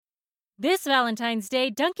This Valentine's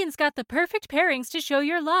Day, Dunkin's got the perfect pairings to show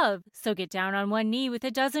your love. So get down on one knee with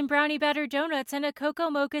a dozen brownie batter donuts and a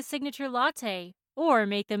cocoa mocha signature latte. Or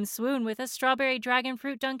make them swoon with a strawberry dragon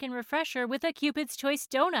fruit Dunkin' refresher with a Cupid's Choice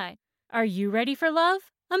donut. Are you ready for love?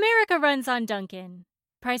 America runs on Dunkin'.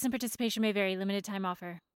 Price and participation may vary. Limited time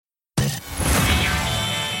offer. Do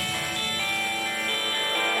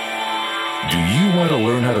you want to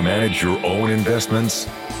learn how to manage your own investments?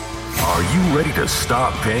 Are you ready to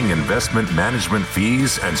stop paying investment management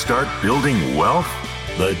fees and start building wealth?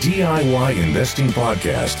 The DIY Investing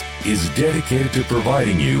Podcast is dedicated to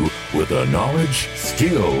providing you with the knowledge,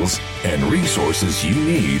 skills, and resources you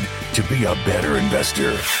need to be a better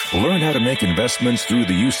investor. Learn how to make investments through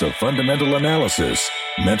the use of fundamental analysis,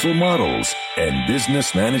 mental models, and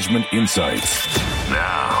business management insights.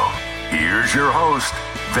 Now, here's your host,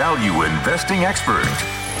 value investing expert,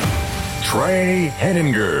 Trey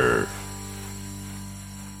Henninger.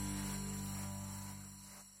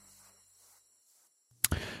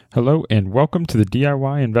 Hello and welcome to the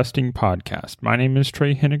DIY Investing Podcast. My name is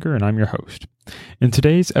Trey Henninger and I'm your host. In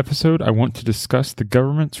today's episode, I want to discuss the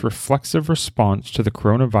government's reflexive response to the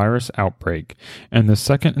coronavirus outbreak and the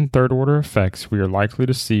second and third order effects we are likely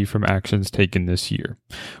to see from actions taken this year.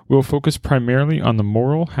 We'll focus primarily on the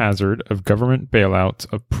moral hazard of government bailouts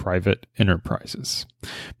of private enterprises.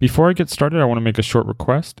 Before I get started, I want to make a short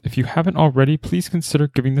request. If you haven't already, please consider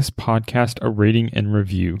giving this podcast a rating and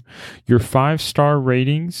review. Your 5-star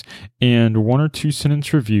ratings and 1 or 2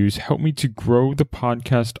 sentence reviews help me to grow the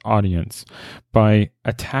podcast audience by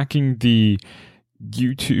attacking the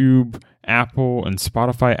YouTube, Apple, and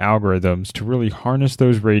Spotify algorithms to really harness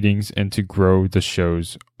those ratings and to grow the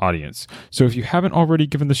show's audience. So if you haven't already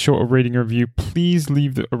given the show a rating and review, please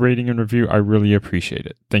leave a rating and review. I really appreciate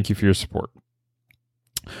it. Thank you for your support.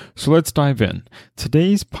 So let's dive in.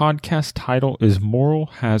 Today's podcast title is Moral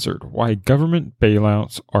Hazard: Why Government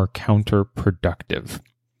Bailouts Are Counterproductive.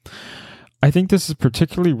 I think this is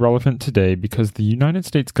particularly relevant today because the United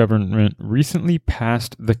States government recently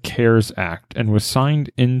passed the CARES Act and was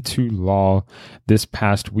signed into law this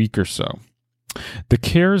past week or so. The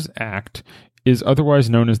CARES Act is otherwise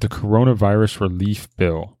known as the Coronavirus Relief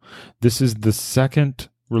Bill. This is the second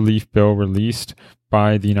relief bill released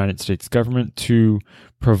by the United States government to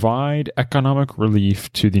provide economic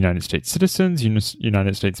relief to the United States citizens,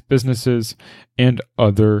 United States businesses, and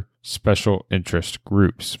other special interest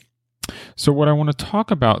groups. So what I want to talk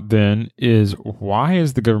about then is, why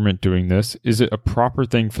is the government doing this? Is it a proper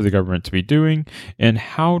thing for the government to be doing? And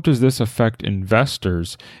how does this affect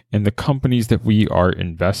investors and the companies that we are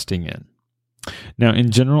investing in? Now,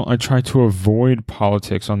 in general, I try to avoid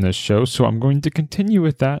politics on this show, so I'm going to continue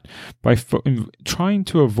with that by trying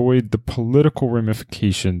to avoid the political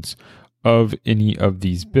ramifications of any of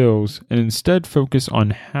these bills and instead focus on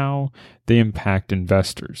how they impact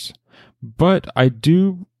investors. But I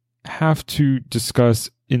do have to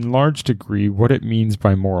discuss in large degree what it means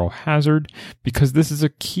by moral hazard, because this is a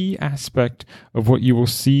key aspect of what you will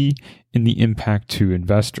see in the impact to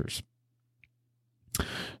investors.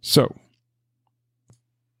 So,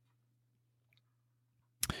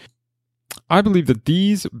 I believe that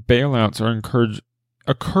these bailouts are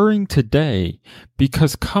occurring today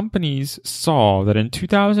because companies saw that in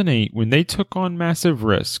 2008, when they took on massive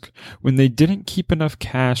risk, when they didn't keep enough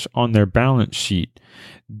cash on their balance sheet,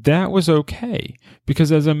 that was okay.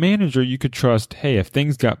 Because as a manager, you could trust, hey, if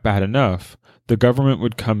things got bad enough, the government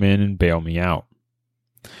would come in and bail me out.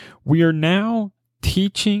 We are now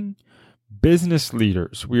teaching business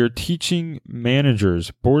leaders, we are teaching managers,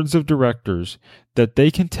 boards of directors, that they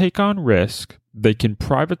can take on risk, they can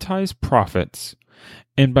privatize profits,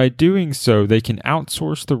 and by doing so, they can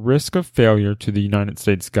outsource the risk of failure to the United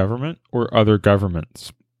States government or other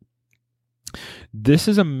governments. This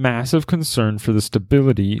is a massive concern for the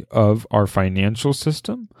stability of our financial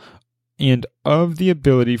system and of the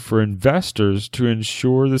ability for investors to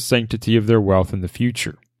ensure the sanctity of their wealth in the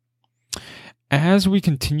future. As we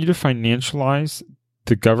continue to financialize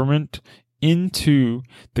the government into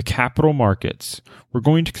the capital markets, we're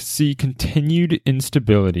going to see continued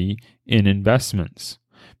instability in investments.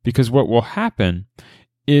 Because what will happen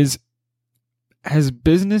is, as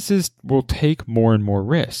businesses will take more and more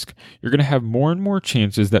risk, you're going to have more and more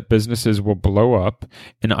chances that businesses will blow up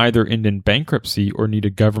and either end in bankruptcy or need a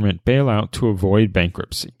government bailout to avoid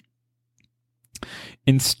bankruptcy.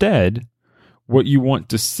 Instead, what you want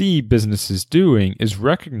to see businesses doing is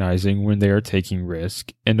recognizing when they are taking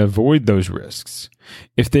risk and avoid those risks.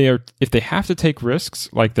 If they have to take risks,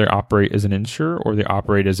 like they operate as an insurer or they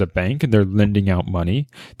operate as a bank and they're lending out money,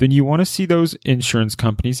 then you want to see those insurance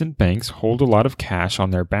companies and banks hold a lot of cash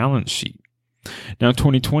on their balance sheet. Now,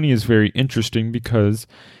 2020 is very interesting because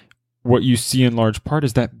what you see in large part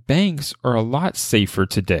is that banks are a lot safer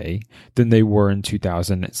today than they were in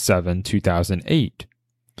 2007, 2008.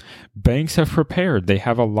 Banks have prepared. They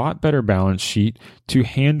have a lot better balance sheet to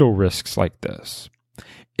handle risks like this.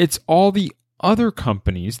 It's all the other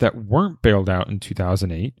companies that weren't bailed out in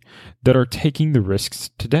 2008 that are taking the risks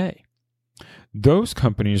today. Those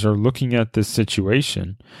companies are looking at this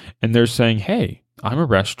situation and they're saying, hey, I'm a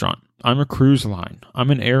restaurant, I'm a cruise line, I'm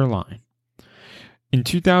an airline. In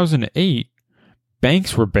 2008,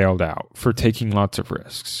 banks were bailed out for taking lots of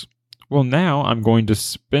risks. Well, now I'm going to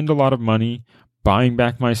spend a lot of money buying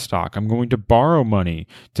back my stock. I'm going to borrow money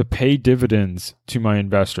to pay dividends to my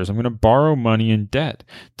investors. I'm going to borrow money in debt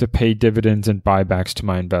to pay dividends and buybacks to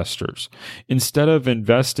my investors. Instead of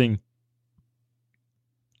investing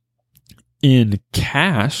in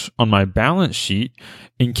cash on my balance sheet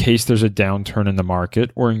in case there's a downturn in the market,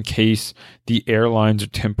 or in case the airlines are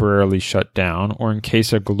temporarily shut down, or in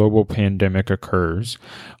case a global pandemic occurs,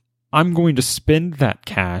 I'm going to spend that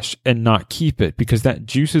cash and not keep it because that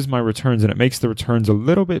juices my returns and it makes the returns a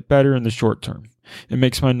little bit better in the short term. It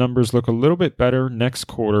makes my numbers look a little bit better next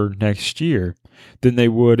quarter, next year than they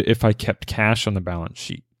would if I kept cash on the balance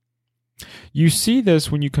sheet. You see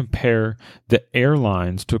this when you compare the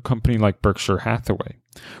airlines to a company like Berkshire Hathaway.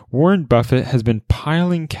 Warren Buffett has been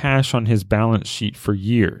piling cash on his balance sheet for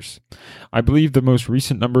years. I believe the most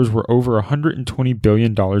recent numbers were over $120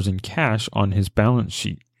 billion in cash on his balance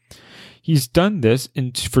sheet. He's done this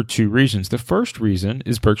for two reasons. The first reason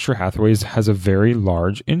is Berkshire Hathaway has a very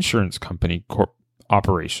large insurance company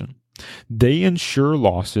operation. They insure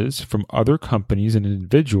losses from other companies and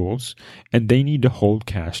individuals, and they need to hold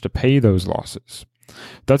cash to pay those losses.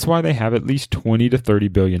 That's why they have at least $20 to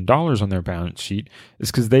 $30 billion on their balance sheet, is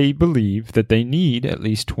because they believe that they need at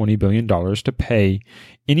least $20 billion to pay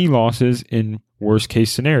any losses in worst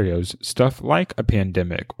case scenarios, stuff like a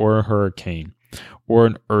pandemic or a hurricane or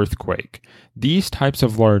an earthquake. These types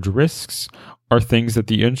of large risks are things that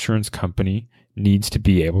the insurance company needs to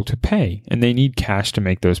be able to pay, and they need cash to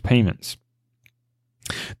make those payments.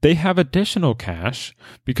 They have additional cash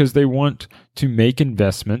because they want to make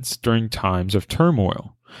investments during times of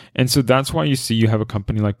turmoil. And so that's why you have a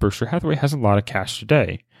company like Berkshire Hathaway has a lot of cash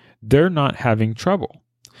today. They're not having trouble.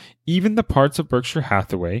 Even the parts of Berkshire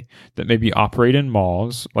Hathaway that maybe operate in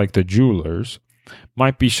malls, like the jewelers,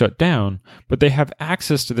 might be shut down, but they have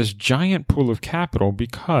access to this giant pool of capital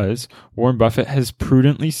because Warren Buffett has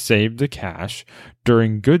prudently saved the cash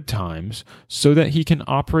during good times so that he can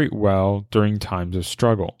operate well during times of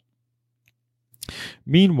struggle.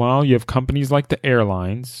 Meanwhile, you have companies like the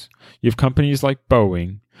airlines, you have companies like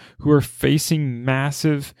Boeing, who are facing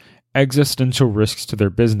massive existential risks to their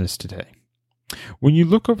business today. When you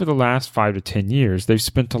look over the last 5 to 10 years, they've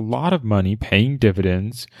spent a lot of money paying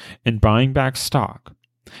dividends and buying back stock.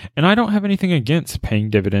 And I don't have anything against paying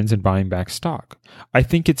dividends and buying back stock. I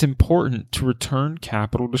think it's important to return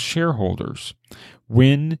capital to shareholders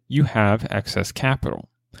when you have excess capital.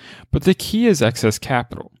 But the key is excess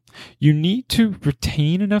capital. You need to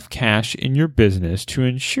retain enough cash in your business to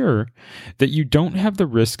ensure that you don't have the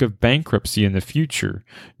risk of bankruptcy in the future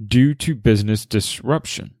due to business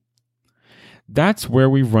disruption. That's where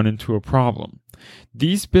we run into a problem.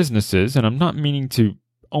 These businesses, and I'm not meaning to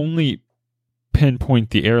only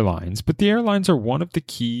pinpoint the airlines, but the airlines are one of the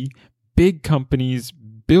key big companies,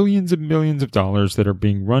 billions and millions of dollars that are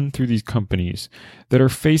being run through these companies that are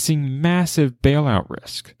facing massive bailout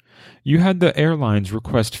risk. You had the airlines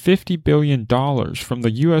request $50 billion from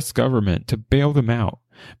the U.S. government to bail them out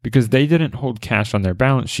because they didn't hold cash on their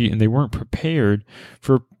balance sheet and they weren't prepared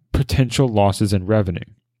for potential losses in revenue.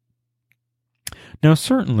 Now,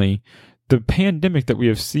 certainly, the pandemic that we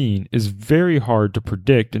have seen is very hard to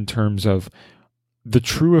predict in terms of the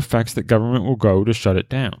true effects that government will go to shut it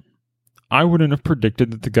down. I wouldn't have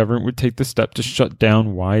predicted that the government would take the step to shut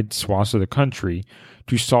down wide swaths of the country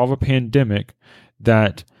to solve a pandemic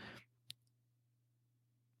that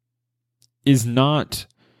is not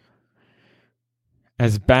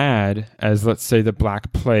as bad as, let's say, the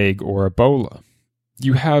Black Plague or Ebola.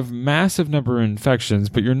 You have massive number of infections,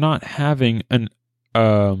 but you're not having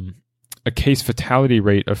a case fatality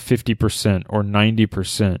rate of 50% or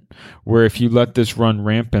 90%, where if you let this run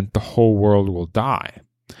rampant, the whole world will die.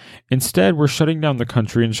 Instead, we're shutting down the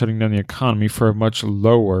country and shutting down the economy for a much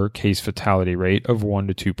lower case fatality rate of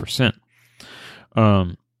 1% to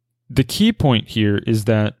 2%. The key point here is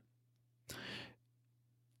that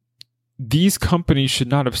these companies should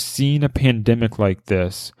not have seen a pandemic like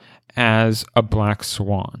this as a black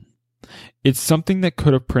swan. It's something that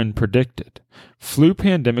could have been predicted. Flu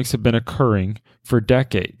pandemics have been occurring for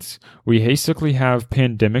decades. We basically have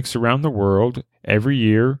pandemics around the world every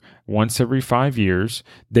year, once every 5 years.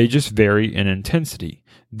 They just vary in intensity.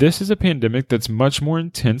 This is a pandemic that's much more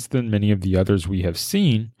intense than many of the others we have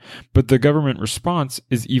seen, but the government response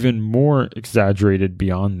is even more exaggerated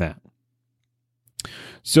beyond that.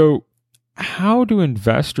 So, how do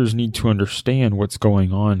investors need to understand what's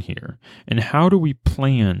going on here? And how do we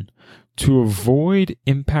plan to avoid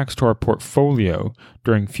impacts to our portfolio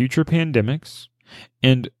during future pandemics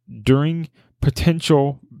and during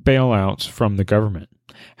potential bailouts from the government?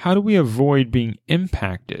 How do we avoid being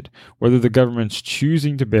impacted, whether the government's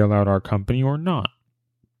choosing to bail out our company or not?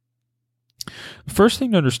 The first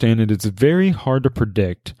thing to understand is it's very hard to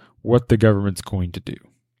predict what the government's going to do.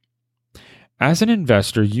 As an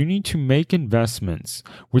investor, you need to make investments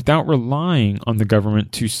without relying on the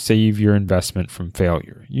government to save your investment from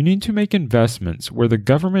failure. You need to make investments where the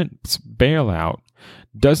government's bailout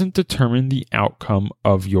doesn't determine the outcome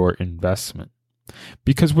of your investment.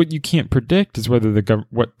 Because what you can't predict is whether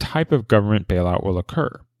what type of government bailout will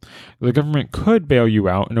occur. The government could bail you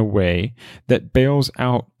out in a way that bails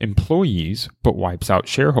out employees but wipes out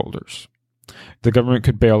shareholders. The government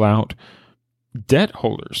could bail out debt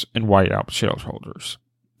holders and wipe out shareholders.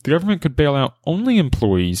 The government could bail out only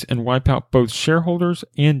employees and wipe out both shareholders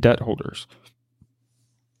and debt holders.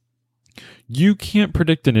 You can't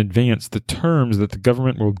predict in advance the terms that the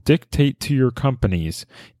government will dictate to your companies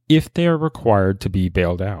if they are required to be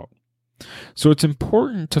bailed out. So it's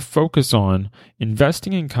important to focus on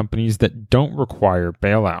investing in companies that don't require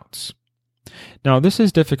bailouts. Now, this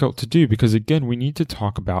is difficult to do because, again, we need to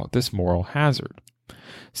talk about this moral hazard.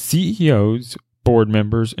 CEOs, board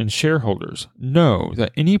members, and shareholders know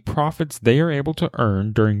that any profits they are able to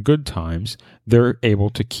earn during good times, they're able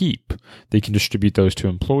to keep. They can distribute those to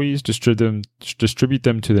employees, distribute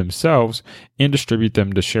them to themselves, and distribute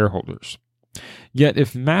them to shareholders. Yet,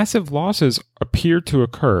 if massive losses appear to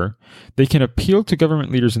occur, they can appeal to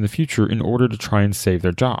government leaders in the future in order to try and save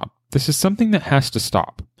their job. This is something that has to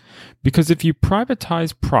stop. Because if you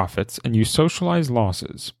privatize profits and you socialize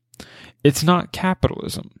losses, it's not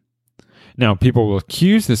capitalism. Now, people will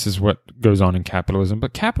accuse this as what goes on in capitalism,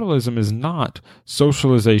 but capitalism is not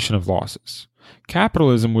socialization of losses.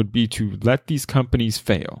 Capitalism would be to let these companies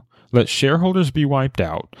fail, let shareholders be wiped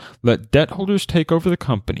out, let debt holders take over the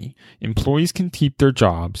company, employees can keep their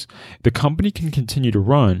jobs, the company can continue to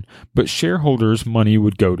run, but shareholders' money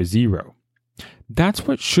would go to zero. That's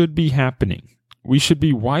what should be happening. We should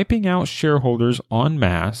be wiping out shareholders en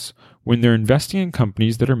masse when they're investing in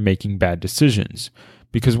companies that are making bad decisions.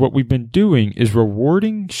 Because what we've been doing is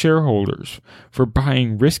rewarding shareholders for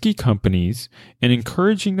buying risky companies and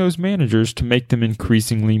encouraging those managers to make them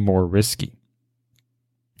increasingly more risky.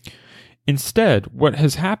 Instead, what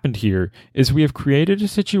has happened here is we have created a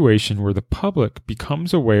situation where the public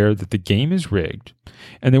becomes aware that the game is rigged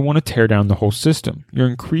and they want to tear down the whole system. You're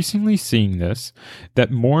increasingly seeing this,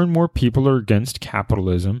 that more and more people are against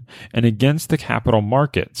capitalism and against the capital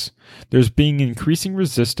markets. There's being increasing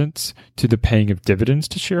resistance to the paying of dividends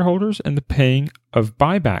to shareholders and the paying of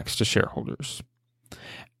buybacks to shareholders.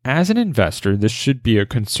 As an investor, this should be a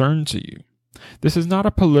concern to you. This is not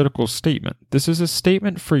a political statement. This is a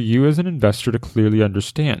statement for you as an investor to clearly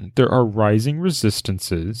understand. There are rising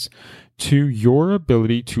resistances to your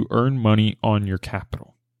ability to earn money on your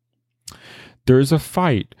capital. There is a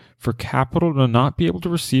fight for capital to not be able to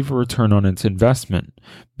receive a return on its investment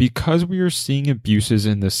because we are seeing abuses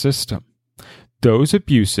in the system. Those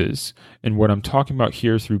abuses, and what I'm talking about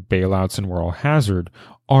here through bailouts and moral hazard,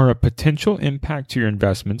 are a potential impact to your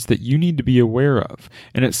investments that you need to be aware of.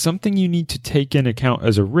 And it's something you need to take into account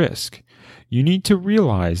as a risk. You need to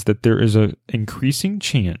realize that there is an increasing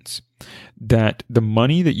chance that the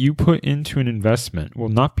money that you put into an investment will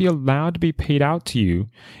not be allowed to be paid out to you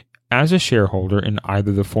as a shareholder in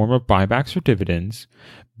either the form of buybacks or dividends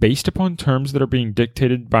based upon terms that are being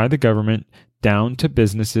dictated by the government down to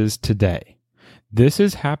businesses today. This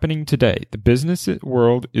is happening today. The business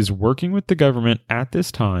world is working with the government at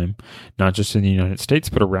this time, not just in the United States,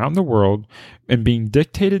 but around the world, and being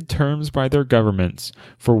dictated terms by their governments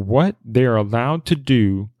for what they are allowed to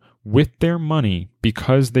do with their money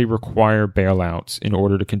because they require bailouts in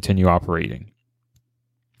order to continue operating.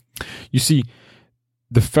 You see,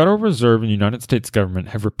 the Federal Reserve and the United States government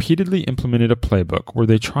have repeatedly implemented a playbook where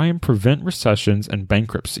they try and prevent recessions and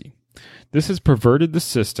bankruptcy. This has perverted the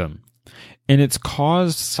system, and it's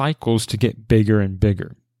caused cycles to get bigger and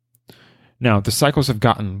bigger. Now, the cycles have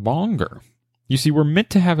gotten longer. You see, we're meant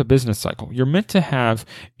to have a business cycle. You're meant to have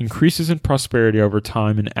increases in prosperity over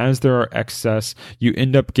time, and as there are excess, you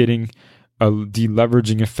end up getting a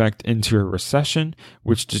deleveraging effect into a recession,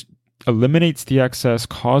 which just eliminates the excess,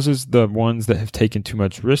 causes the ones that have taken too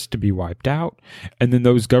much risk to be wiped out, and then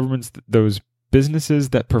those governments, those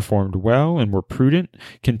businesses that performed well and were prudent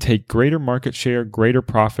can take greater market share, greater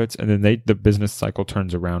profits, and then the business cycle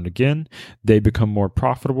turns around again. They become more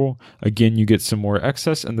profitable. Again, you get some more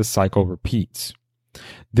excess and the cycle repeats.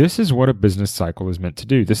 This is what a business cycle is meant to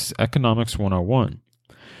do. This is Economics 101.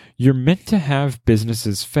 You're meant to have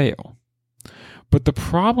businesses fail. But the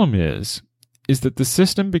problem is that the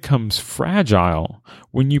system becomes fragile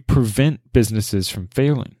when you prevent businesses from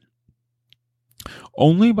failing.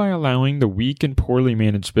 Only by allowing the weak and poorly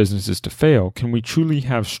managed businesses to fail can we truly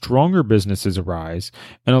have stronger businesses arise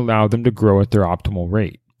and allow them to grow at their optimal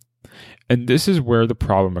rate. And this is where the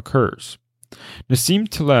problem occurs. Nassim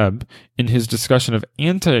Taleb, in his discussion of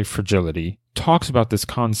anti-fragility, talks about this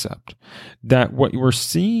concept, that what we're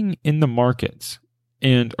seeing in the markets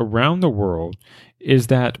and around the world is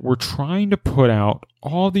that we're trying to put out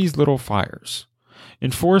all these little fires. In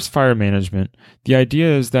forest fire management, the idea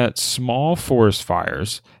is that small forest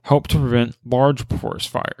fires help to prevent large forest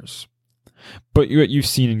fires. But what you've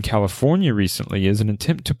seen in California recently is an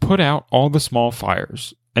attempt to put out all the small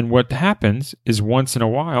fires. And what happens is once in a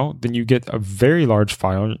while, then you get a very large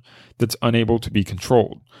fire that's unable to be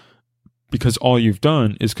controlled, because all you've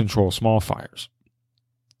done is control small fires.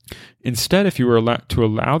 Instead, if you were to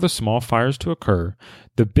allow the small fires to occur,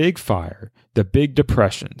 the big fire, the big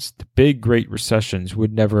depressions, the big Great Recessions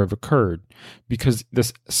would never have occurred, because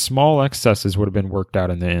the small excesses would have been worked out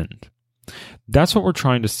in the end. That's what we're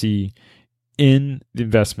trying to see in the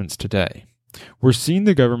investments today. We're seeing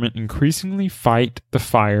the government increasingly fight the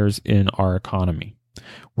fires in our economy.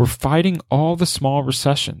 We're fighting all the small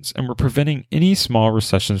recessions, and we're preventing any small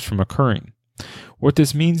recessions from occurring. What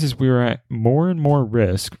this means is we are at more and more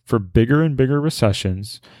risk for bigger and bigger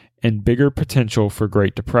recessions and bigger potential for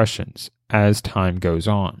Great Depressions as time goes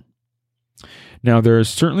on. Now, there is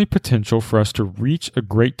certainly potential for us to reach a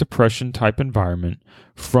Great Depression type environment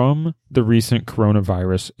from the recent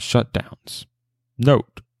coronavirus shutdowns.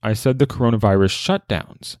 Note, I said the coronavirus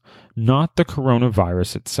shutdowns, not the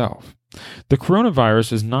coronavirus itself. The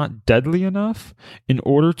coronavirus is not deadly enough in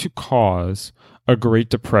order to cause a Great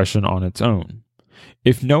Depression on its own.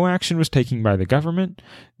 If no action was taken by the government,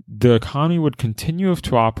 the economy would continue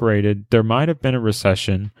to operate. There might have been a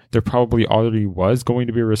recession. There probably already was going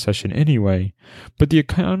to be a recession anyway, but the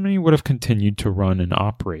economy would have continued to run and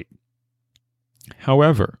operate.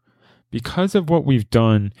 However, because of what we've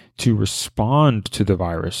done to respond to the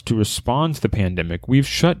virus, to respond to the pandemic, we've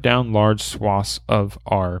shut down large swaths of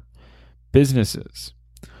our businesses.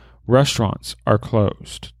 Restaurants are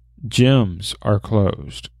closed. Gyms are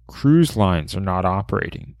closed. Cruise lines are not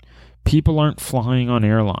operating. People aren't flying on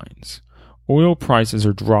airlines. Oil prices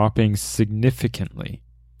are dropping significantly.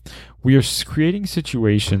 We are creating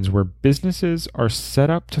situations where businesses are set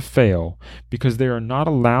up to fail because they are not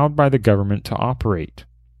allowed by the government to operate.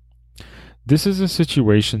 This is a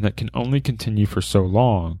situation that can only continue for so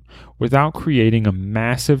long without creating a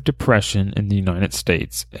massive depression in the United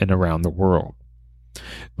States and around the world.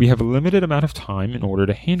 We have a limited amount of time in order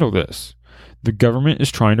to handle this. The government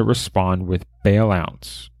is trying to respond with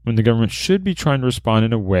bailouts, when the government should be trying to respond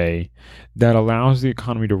in a way that allows the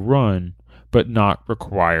economy to run, but not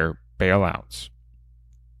require bailouts.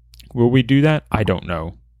 Will we do that? I don't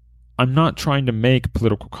know. I'm not trying to make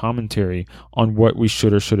political commentary on what we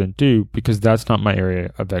should or shouldn't do, because that's not my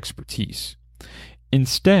area of expertise.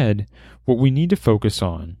 Instead, what we need to focus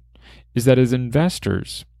on is that as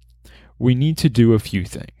investors, we need to do a few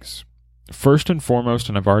things. First and foremost,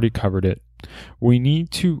 and I've already covered it, we need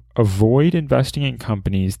to avoid investing in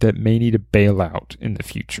companies that may need a bailout in the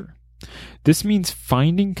future. This means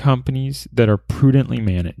finding companies that are prudently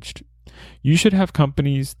managed. You should have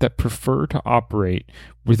companies that prefer to operate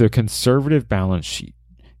with a conservative balance sheet.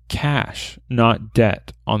 Cash, not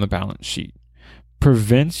debt, on the balance sheet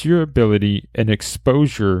prevents your ability and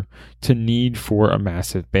exposure to need for a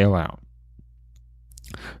massive bailout.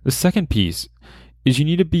 The second piece is you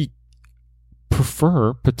need to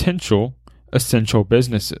prefer potential essential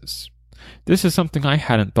businesses. This is something I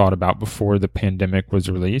hadn't thought about before the pandemic was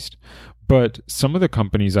released, but some of the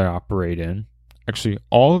companies I operate in, actually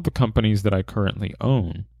all of the companies that I currently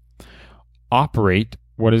own, operate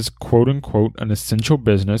what is quote unquote an essential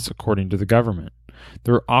business according to the government.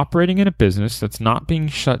 They're operating in a business that's not being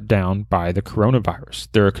shut down by the coronavirus.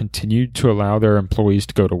 They're continued to allow their employees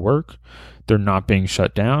to go to work. they're not being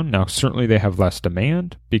shut down. Now, certainly they have less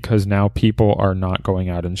demand because now people are not going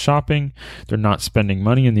out and shopping. They're not spending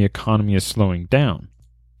money and the economy is slowing down.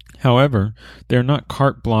 However, they're not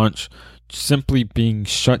carte blanche simply being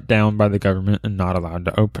shut down by the government and not allowed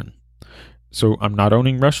to open. So I'm not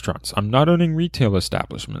owning restaurants, I'm not owning retail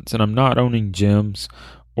establishments, and I'm not owning gyms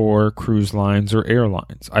or cruise lines or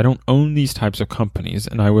airlines. I don't own these types of companies,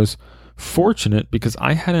 and I was fortunate because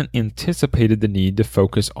I hadn't anticipated the need to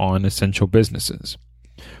focus on essential businesses.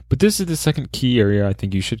 But this is the second key area I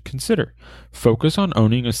think you should consider. Focus on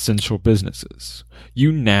owning essential businesses.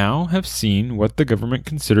 You now have seen what the government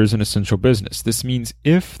considers an essential business. This means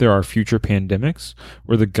if there are future pandemics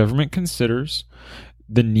where the government considers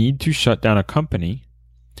the need to shut down a company,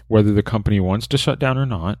 whether the company wants to shut down or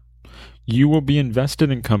not, you will be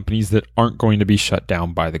invested in companies that aren't going to be shut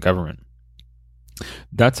down by the government.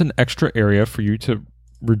 That's an extra area for you to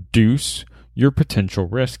reduce your potential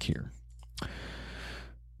risk here.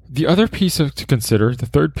 The other piece to consider, the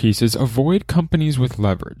third piece, is avoid companies with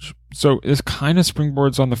leverage. So this kind of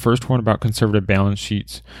springboards on the first one about conservative balance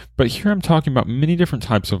sheets, but here I'm talking about many different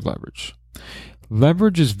types of leverage.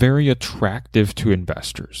 Leverage is very attractive to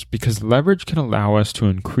investors because leverage can allow us to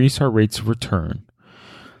increase our rates of return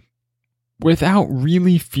without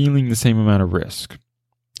really feeling the same amount of risk.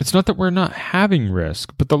 It's not that we're not having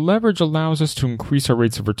risk, but the leverage allows us to increase our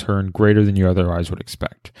rates of return greater than you otherwise would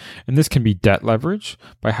expect. And this can be debt leverage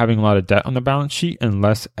by having a lot of debt on the balance sheet and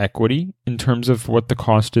less equity in terms of what the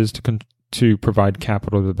cost is to provide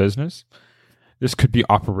capital to the business. This could be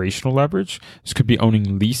operational leverage. This could be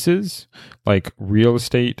owning leases, like real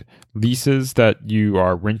estate leases that you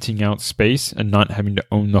are renting out space and not having to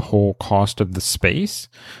own the whole cost of the space.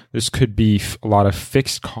 This could be a lot of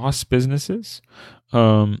fixed cost businesses,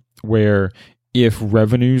 where if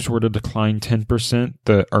revenues were to decline 10%,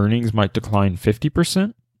 the earnings might decline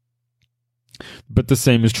 50%. But the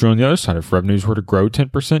same is true on the other side. If revenues were to grow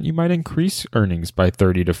 10%, you might increase earnings by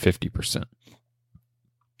 30 to 50%.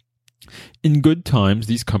 In good times,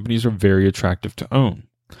 these companies are very attractive to own.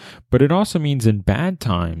 But it also means in bad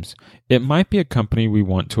times, it might be a company we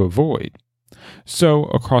want to avoid. So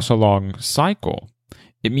across a long cycle,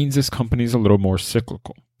 it means this company is a little more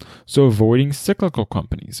cyclical. So avoiding cyclical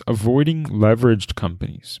companies, avoiding leveraged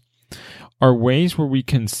companies, are ways where we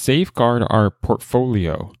can safeguard our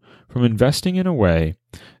portfolio from investing in a way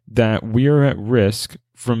that we are at risk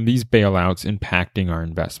from these bailouts impacting our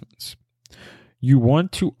investments. You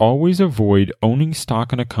want to always avoid owning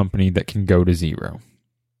stock in a company that can go to zero.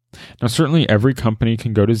 Now, certainly every company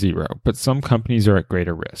can go to zero, but some companies are at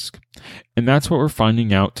greater risk. And that's what we're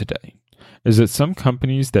finding out today, is that some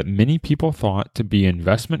companies that many people thought to be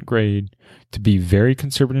investment grade, to be very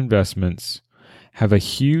conservative investments, have a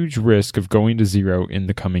huge risk of going to zero in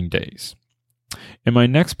the coming days. In my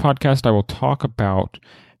next podcast, I will talk about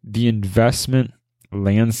the investment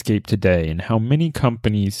landscape today and how many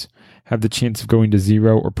companies have the chance of going to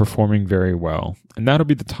zero or performing very well. And that'll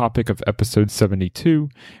be the topic of episode 72,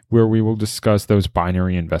 where we will discuss those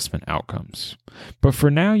binary investment outcomes. But for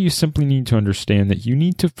now, you simply need to understand that you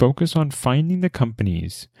need to focus on finding the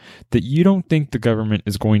companies that you don't think the government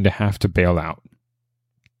is going to have to bail out.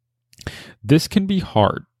 This can be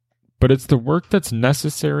hard, but it's the work that's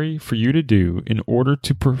necessary for you to do in order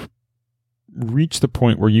to reach the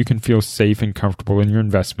point where you can feel safe and comfortable in your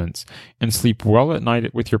investments and sleep well at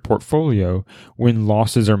night with your portfolio when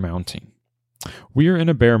losses are mounting. We are in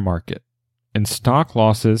a bear market, and stock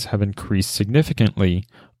losses have increased significantly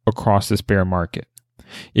across this bear market.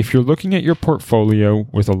 If you're looking at your portfolio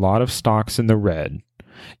with a lot of stocks in the red,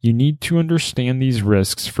 you need to understand these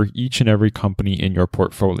risks for each and every company in your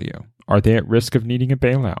portfolio. Are they at risk of needing a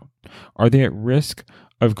bailout? Are they at risk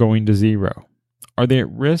of going to zero? Are they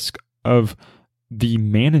at risk of the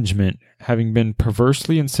management having been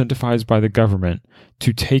perversely incentivized by the government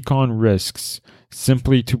to take on risks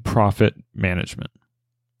simply to profit management?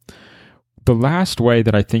 The last way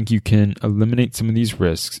that I think you can eliminate some of these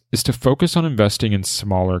risks is to focus on investing in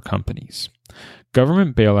smaller companies.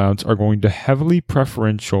 Government bailouts are going to heavily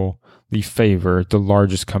preferentially favor the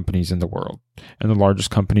largest companies in the world and the largest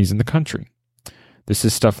companies in the country. This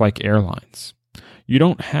is stuff like airlines. You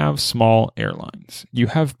don't have small airlines. You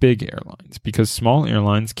have big airlines because small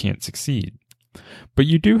airlines can't succeed. But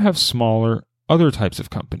you do have smaller other types of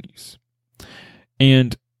companies.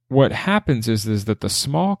 And what happens is that the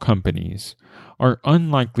small companies are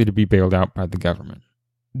unlikely to be bailed out by the government.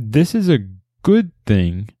 This is a good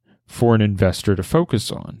thing for an investor to focus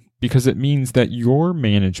on because it means that your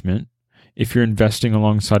management, if you're investing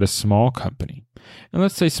alongside a small company, and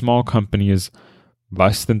let's say small company is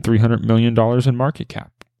less than $300 million in market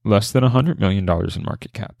cap, less than $100 million in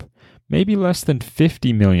market cap, maybe less than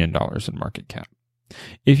 $50 million in market cap.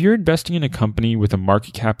 If you're investing in a company with a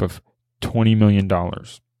market cap of $20 million,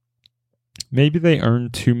 maybe they earn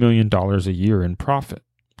 $2 million a year in profit.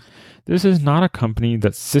 This is not a company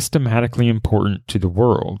that's systematically important to the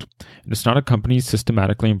world, and it's not a company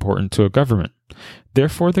systematically important to a government.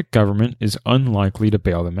 Therefore, the government is unlikely to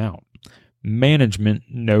bail them out. Management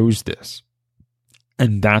knows this,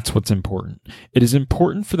 and that's what's important. It is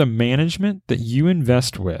important for the management that you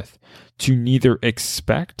invest with to neither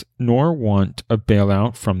expect nor want a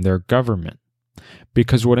bailout from their government,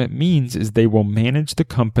 because what it means is they will manage the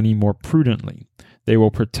company more prudently. They will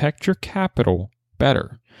protect your capital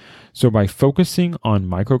better. So by focusing on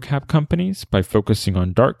microcap companies, by focusing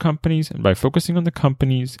on dark companies, and by focusing on the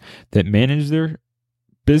companies that manage their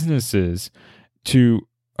businesses to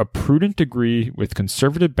a prudent degree with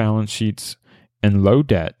conservative balance sheets and low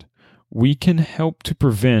debt, we can help to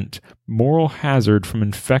prevent moral hazard from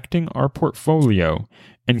infecting our portfolio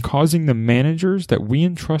and causing the managers that we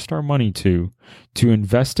entrust our money to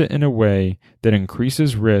invest it in a way that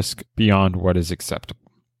increases risk beyond what is acceptable.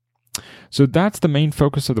 So that's the main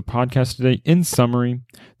focus of the podcast today. In summary,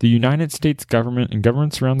 the United States government and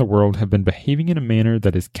governments around the world have been behaving in a manner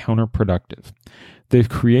that is counterproductive. They've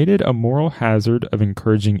created a moral hazard of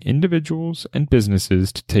encouraging individuals and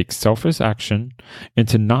businesses to take selfish action and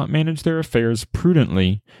to not manage their affairs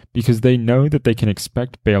prudently because they know that they can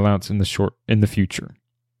expect bailouts in the future.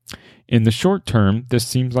 In the short term, this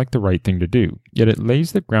seems like the right thing to do, yet it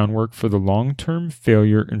lays the groundwork for the long-term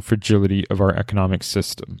failure and fragility of our economic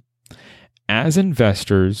system. As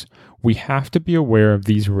investors, we have to be aware of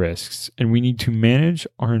these risks, and we need to manage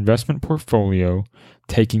our investment portfolio,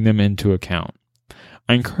 taking them into account.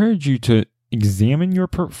 I encourage you to examine your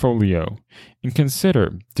portfolio and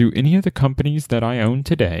consider, do any of the companies that I own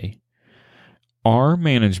today, are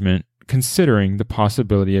management considering the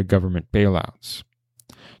possibility of government bailouts?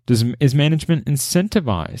 Is management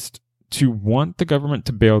incentivized to want the government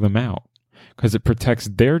to bail them out because it protects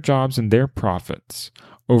their jobs and their profits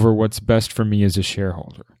over what's best for me as a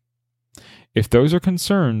shareholder? If those are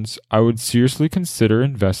concerns, I would seriously consider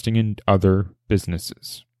investing in other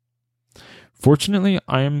businesses. Fortunately,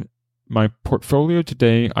 my portfolio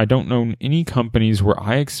today, I don't own any companies where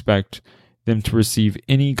I expect them to receive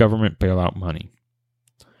any government bailout money.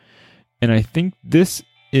 And I think this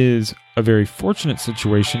is a very fortunate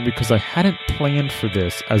situation because I hadn't planned for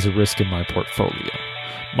this as a risk in my portfolio.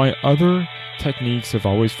 My other techniques of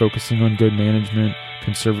always focusing on good management,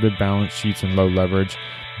 conservative balance sheets, and low leverage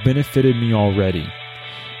benefited me already.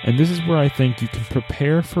 And this is where I think you can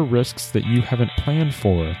prepare for risks that you haven't planned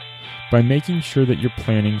for by making sure that you're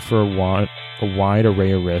planning for a wide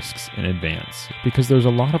array of risks in advance, because there's a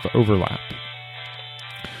lot of overlap.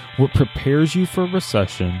 What prepares you for a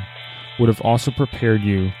recession would have also prepared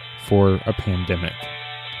you for a pandemic.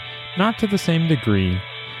 Not to the same degree,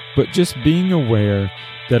 but just being aware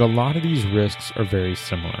that a lot of these risks are very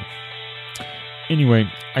similar. Anyway,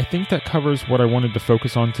 I think that covers what I wanted to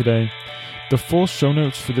focus on today. The full show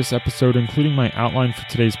notes for this episode, including my outline for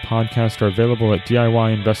today's podcast, are available at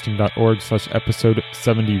DIYinvesting.org/episode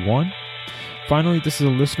 71. Finally, this is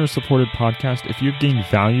a listener-supported podcast. If you've gained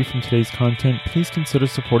value from today's content, please consider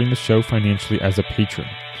supporting the show financially as a patron.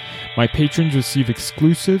 My patrons receive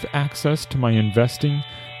exclusive access to my investing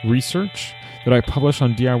research that I publish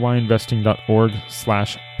on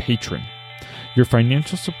DIYinvesting.org/patron. Your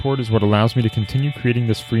financial support is what allows me to continue creating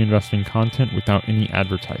this free investing content without any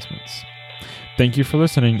advertisements. Thank you for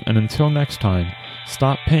listening, and until next time,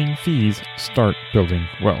 stop paying fees, start building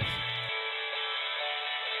wealth.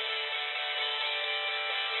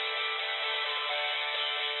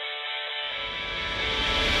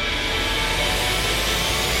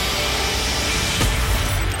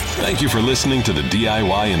 Thank you for listening to the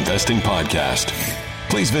DIY Investing Podcast.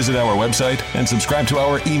 Please visit our website and subscribe to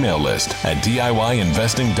our email list at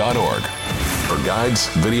DIYinvesting.org for guides,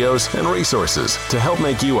 videos, and resources to help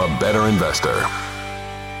make you a better investor.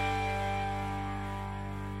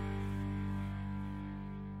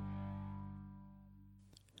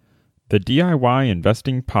 The DIY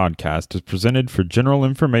Investing Podcast is presented for general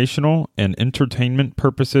informational and entertainment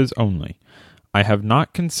purposes only. I have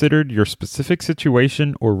not considered your specific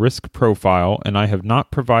situation or risk profile, and I have not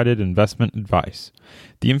provided investment advice.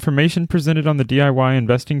 The information presented on the DIY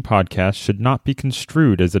Investing Podcast should not be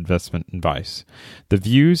construed as investment advice. The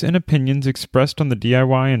views and opinions expressed on the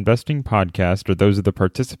DIY Investing Podcast are those of the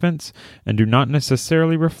participants and do not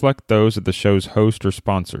necessarily reflect those of the show's host or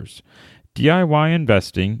sponsors. DIY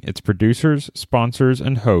Investing, its producers, sponsors,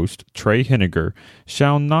 and host, Trey Henniger,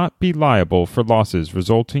 shall not be liable for losses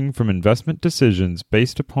resulting from investment decisions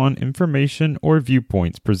based upon information or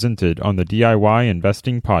viewpoints presented on the DIY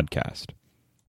Investing podcast.